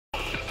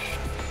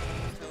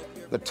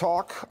The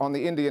talk on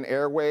the Indian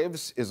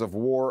airwaves is of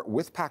war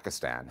with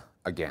Pakistan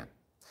again.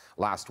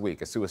 Last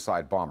week, a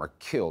suicide bomber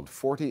killed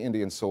 40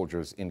 Indian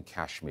soldiers in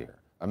Kashmir.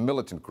 A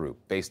militant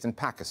group based in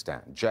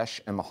Pakistan,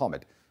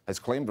 Jaish-e-Mohammed, has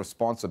claimed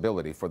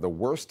responsibility for the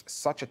worst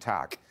such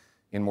attack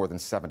in more than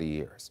 70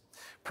 years.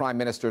 Prime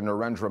Minister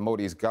Narendra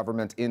Modi's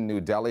government in New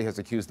Delhi has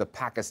accused the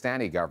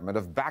Pakistani government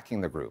of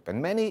backing the group,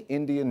 and many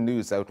Indian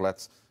news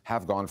outlets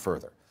have gone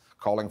further,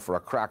 calling for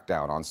a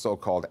crackdown on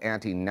so-called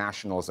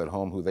anti-nationals at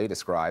home who they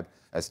describe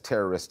as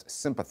terrorist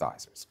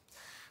sympathizers.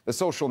 The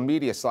social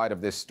media side of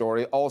this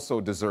story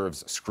also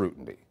deserves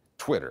scrutiny.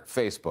 Twitter,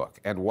 Facebook,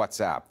 and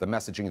WhatsApp. The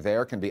messaging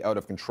there can be out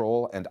of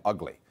control and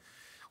ugly.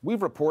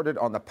 We've reported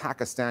on the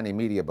Pakistani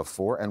media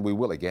before, and we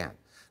will again.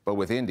 But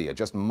with India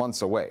just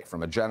months away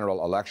from a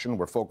general election,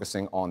 we're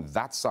focusing on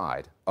that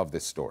side of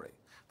this story.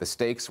 The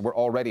stakes were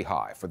already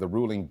high for the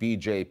ruling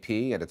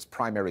BJP and its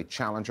primary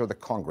challenger, the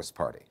Congress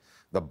Party.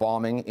 The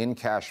bombing in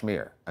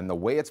Kashmir and the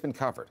way it's been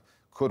covered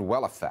could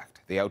well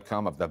affect the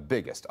outcome of the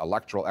biggest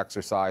electoral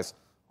exercise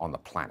on the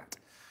planet.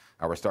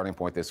 Our starting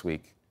point this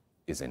week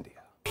is India.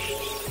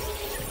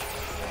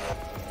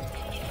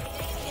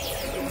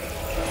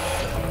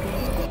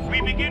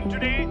 We begin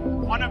today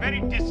on a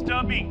very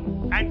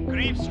disturbing and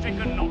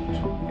grief-stricken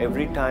note.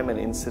 Every time an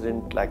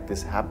incident like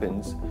this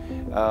happens,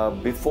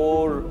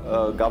 before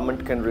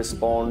government can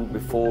respond,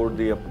 before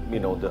the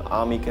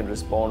army can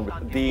respond,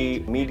 the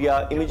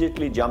media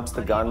immediately jumps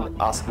the gun,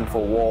 asking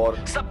for war.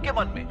 सबके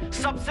मन में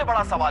सबसे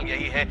बड़ा सवाल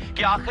यही है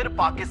कि आखिर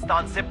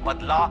पाकिस्तान से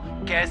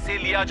बदला कैसे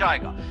लिया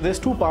जाएगा? There's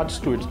two parts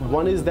to it.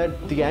 One is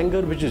that the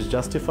anger which is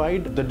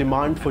justified, the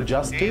demand for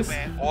justice.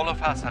 All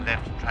of us are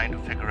left trying to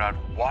figure out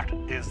what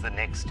is the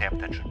next step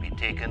that should be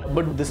taken.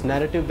 But this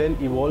narrative then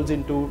evolves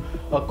into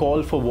a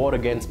call for war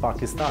against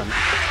Pakistan.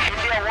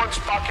 India wants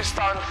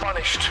Pakistan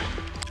punished.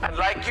 And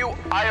like you,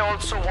 I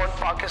also want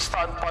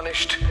Pakistan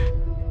punished.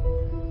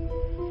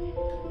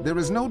 There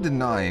is no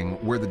denying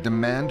where the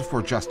demand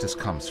for justice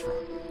comes from,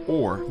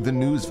 or the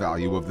news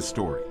value of the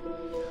story.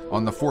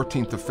 On the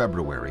 14th of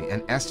February,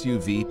 an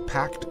SUV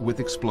packed with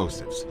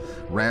explosives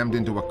rammed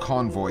into a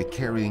convoy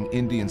carrying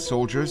Indian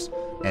soldiers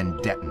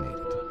and detonated.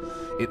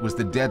 It was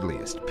the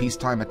deadliest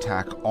peacetime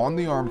attack on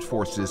the armed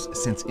forces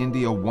since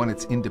India won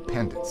its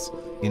independence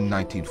in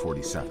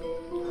 1947.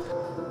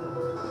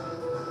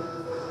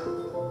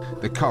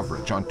 The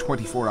coverage on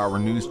 24-hour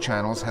news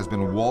channels has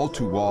been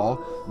wall-to-wall,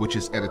 which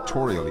is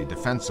editorially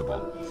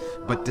defensible,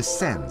 but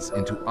descends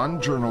into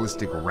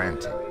unjournalistic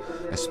ranting,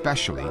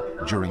 especially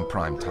during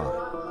prime time.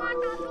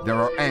 There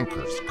are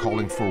anchors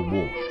calling for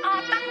war.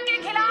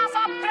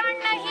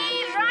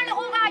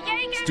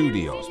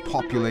 Studios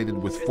populated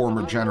with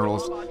former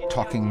generals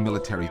talking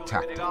military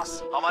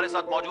tactics. हमारे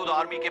साथ मौजूद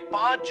army के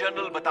 5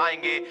 general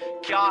बताएंगे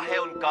क्या है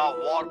उनका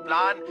war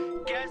plan.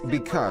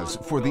 Because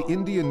for the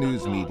Indian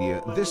news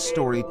media, this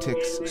story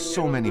ticks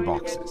so many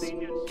boxes.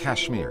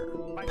 Kashmir,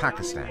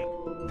 Pakistan,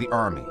 the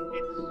army,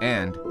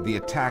 and the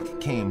attack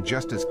came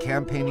just as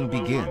campaigning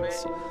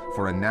begins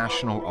for a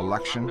national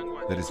election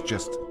that is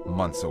just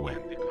months away.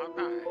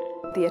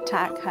 The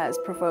attack has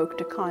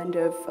provoked a kind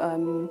of,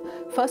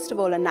 first of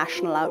all, a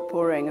national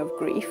outpouring of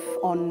grief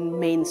on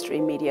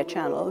mainstream media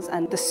channels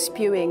and the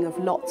spewing of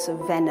lots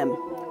of venom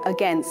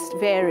against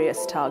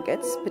various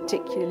targets,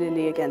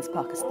 particularly against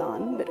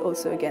Pakistan, but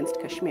also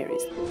against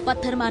Kashmiris.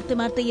 पत्थर मारते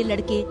मारते ये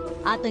लड़के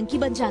आतंकी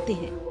बन जाते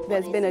हैं.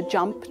 There's been a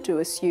jump to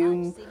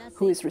assume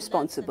who is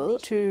responsible,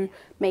 to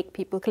make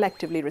people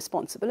collectively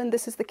responsible, and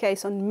this is the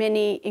case on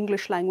many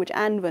English language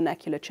and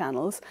vernacular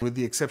channels. With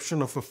the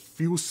exception of a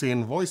few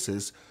sane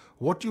voices,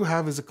 what you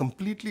have is a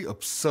completely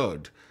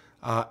absurd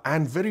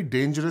and very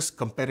dangerous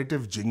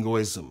competitive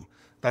jingoism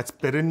that's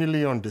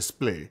perennially on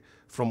display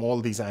from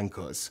all these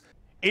anchors.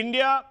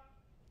 India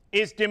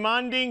is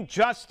demanding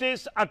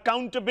justice,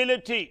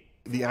 accountability.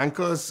 The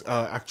anchors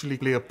actually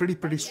play a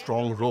pretty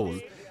strong role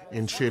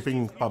in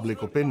shaping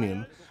public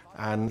opinion,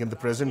 and in the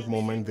present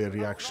moment their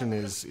reaction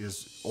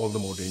is all the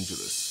more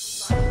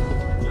dangerous.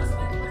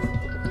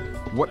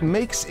 What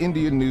makes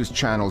Indian news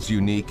channels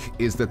unique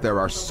is that there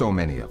are so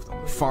many of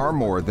them, far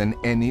more than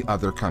any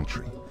other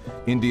country.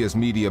 India's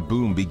media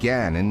boom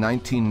began in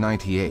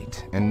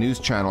 1998, and news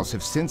channels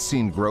have since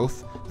seen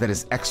growth that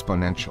is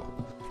exponential.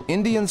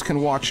 Indians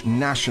can watch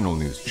national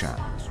news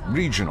channels,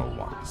 regional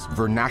ones,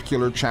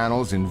 vernacular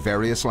channels in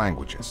various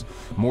languages,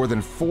 more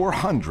than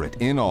 400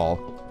 in all,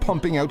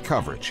 pumping out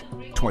coverage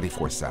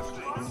 24/7.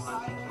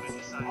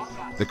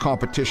 The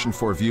competition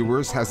for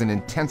viewers has an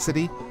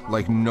intensity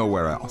like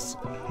nowhere else.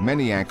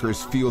 Many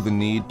anchors feel the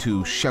need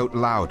to shout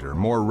louder,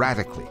 more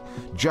radically,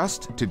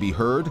 just to be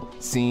heard,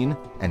 seen,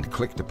 and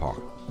clicked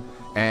upon.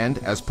 And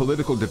as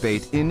political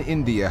debate in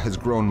India has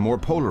grown more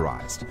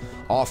polarized,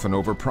 often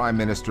over Prime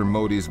Minister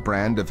Modi's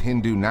brand of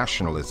Hindu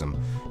nationalism,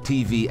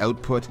 TV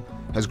output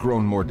has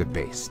grown more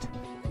debased.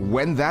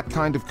 When that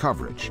kind of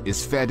coverage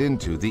is fed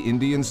into the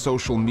Indian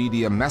social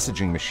media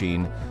messaging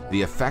machine,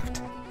 the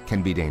effect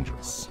can be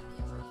dangerous.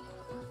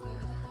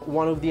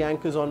 One of the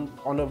anchors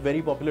on a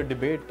very popular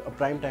debate, a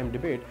primetime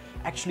debate,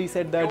 actually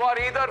said that you are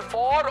either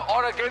for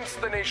or against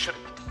the nation.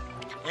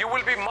 You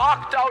will be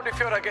marked out if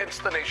you're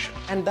against the nation.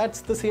 And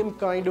that's the same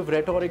kind of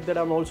rhetoric that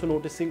I'm also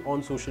noticing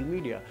on social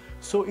media.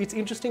 So it's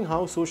interesting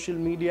how social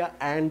media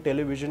and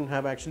television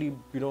have actually,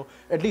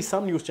 at least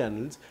some news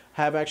channels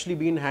have actually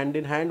been hand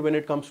in hand when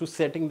it comes to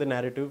setting the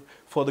narrative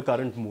for the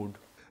current mood.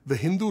 The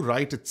Hindu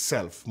right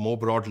itself, more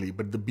broadly,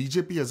 but the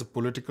BJP as a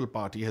political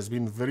party has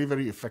been very,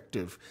 very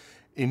effective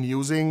in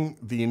using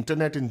the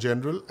internet in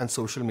general and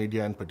social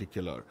media in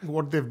particular.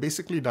 What they've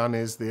basically done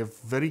is they've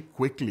very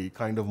quickly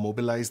kind of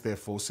mobilized their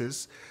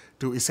forces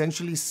to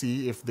essentially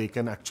see if they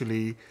can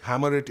actually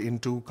hammer it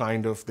into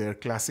kind of their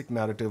classic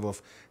narrative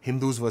of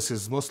Hindus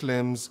versus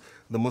Muslims,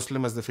 the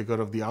Muslim as the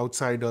figure of the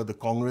outsider, the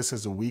Congress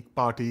as a weak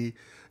party,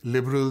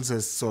 liberals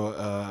as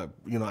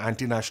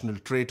anti-national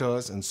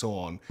traitors, and so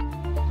on.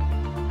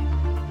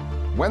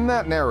 When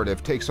that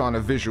narrative takes on a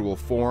visual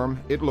form,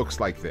 it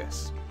looks like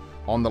this.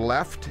 On the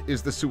left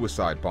is the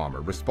suicide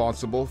bomber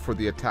responsible for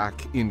the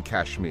attack in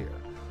Kashmir.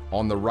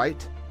 On the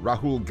right,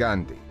 Rahul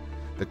Gandhi,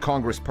 the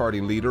Congress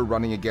party leader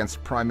running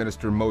against Prime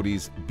Minister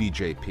Modi's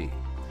BJP.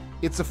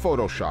 It's a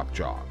Photoshop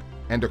job,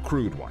 and a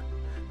crude one,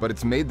 but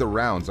it's made the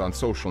rounds on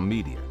social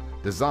media,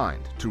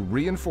 designed to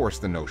reinforce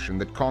the notion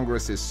that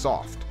Congress is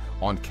soft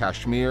on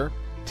Kashmir,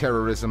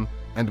 terrorism,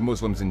 and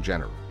Muslims in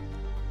general.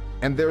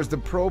 And there's the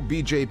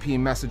pro-BJP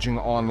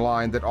messaging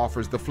online that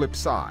offers the flip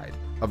side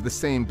of the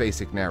same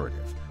basic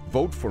narrative.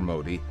 Vote for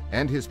Modi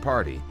and his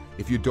party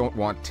if you don't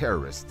want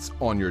terrorists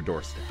on your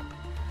doorstep.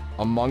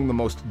 Among the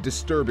most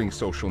disturbing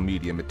social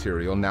media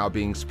material now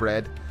being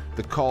spread,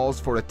 the calls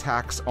for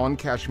attacks on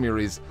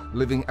Kashmiris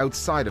living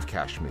outside of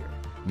Kashmir,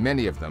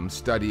 many of them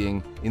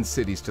studying in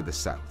cities to the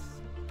south.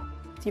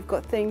 You've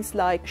got things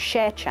like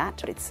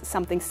ShareChat, it's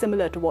something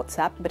similar to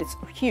WhatsApp, but it's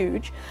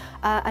huge.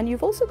 And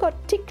you've also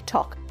got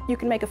TikTok. You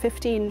can make a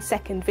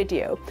 15-second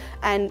video,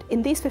 and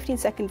in these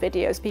 15-second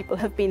videos, people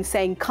have been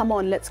saying, come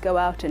on, let's go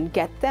out and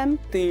get them.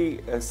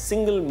 The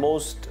single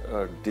most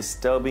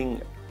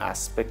disturbing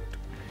aspect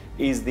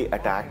is the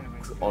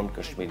attacks on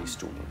Kashmiri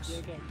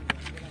students.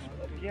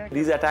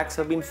 These attacks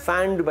have been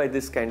fanned by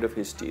this kind of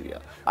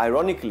hysteria.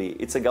 Ironically,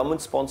 it's a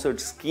government-sponsored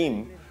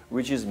scheme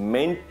which is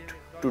meant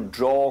to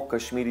draw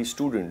Kashmiri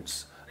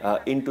students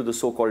into the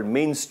so-called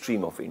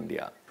mainstream of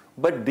India.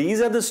 But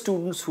these are the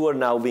students who are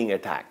now being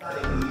attacked.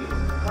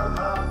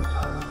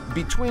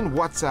 Between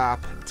WhatsApp,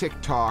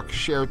 TikTok,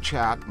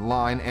 ShareChat,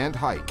 Line, and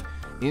Hike,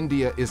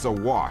 India is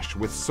awash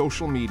with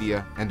social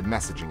media and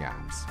messaging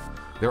apps.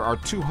 There are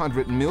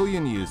 200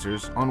 million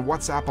users on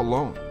WhatsApp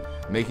alone,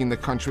 making the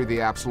country the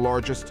app's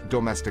largest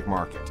domestic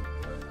market.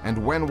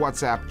 And when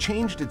WhatsApp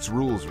changed its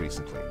rules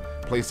recently,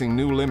 placing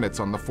new limits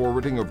on the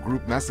forwarding of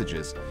group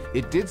messages,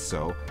 it did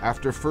so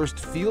after first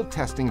field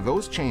testing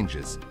those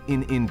changes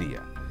in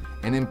India.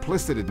 An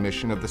implicit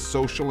admission of the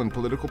social and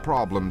political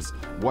problems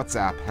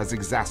WhatsApp has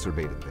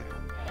exacerbated there.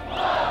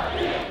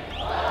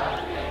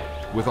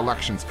 With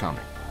elections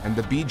coming and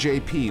the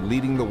BJP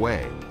leading the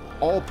way,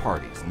 all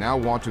parties now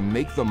want to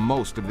make the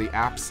most of the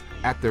apps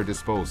at their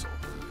disposal.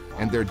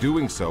 And they're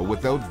doing so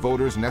without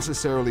voters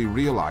necessarily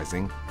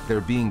realizing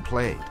they're being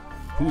played,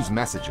 whose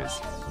messages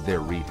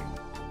they're reading.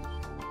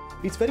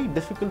 It's very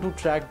difficult to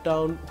track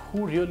down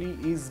who really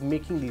is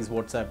making these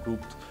WhatsApp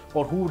groups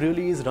or who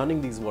really is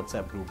running these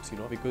WhatsApp groups,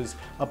 because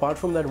apart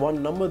from that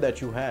one number that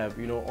you have,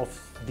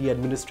 of the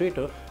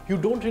administrator, you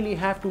don't really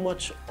have too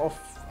much of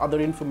other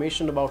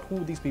information about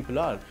who these people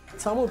are.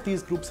 Some of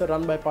these groups are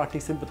run by party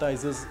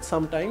sympathizers,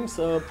 sometimes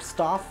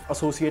staff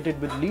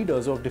associated with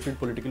leaders of different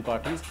political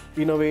parties,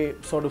 in a way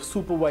sort of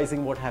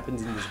supervising what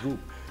happens in this group.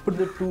 But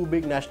the two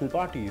big national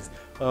parties,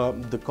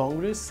 the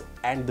Congress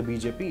and the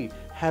BJP,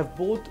 have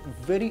both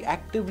very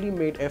actively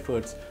made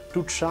efforts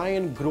to try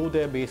and grow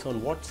their base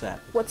on WhatsApp.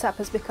 WhatsApp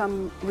has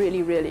become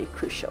really, really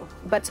crucial,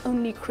 but it's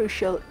only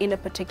crucial in a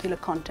particular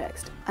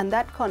context. And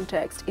that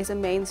context is a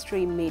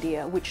mainstream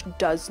media which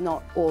does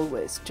not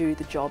always do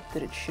the job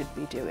that it should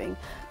be doing,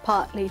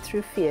 partly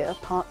through fear,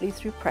 partly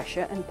through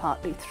pressure, and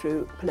partly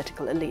through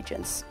political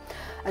allegiance.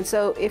 And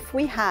so if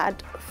we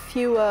had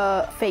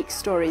fewer fake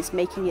stories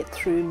making it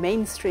through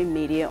mainstream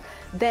media,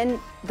 then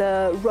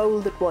the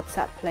role that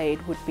WhatsApp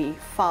played would be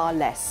far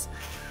less.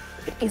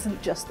 It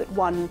isn't just that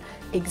one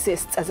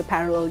exists as a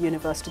parallel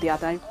universe to the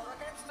other.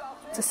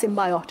 It's a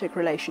symbiotic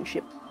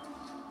relationship.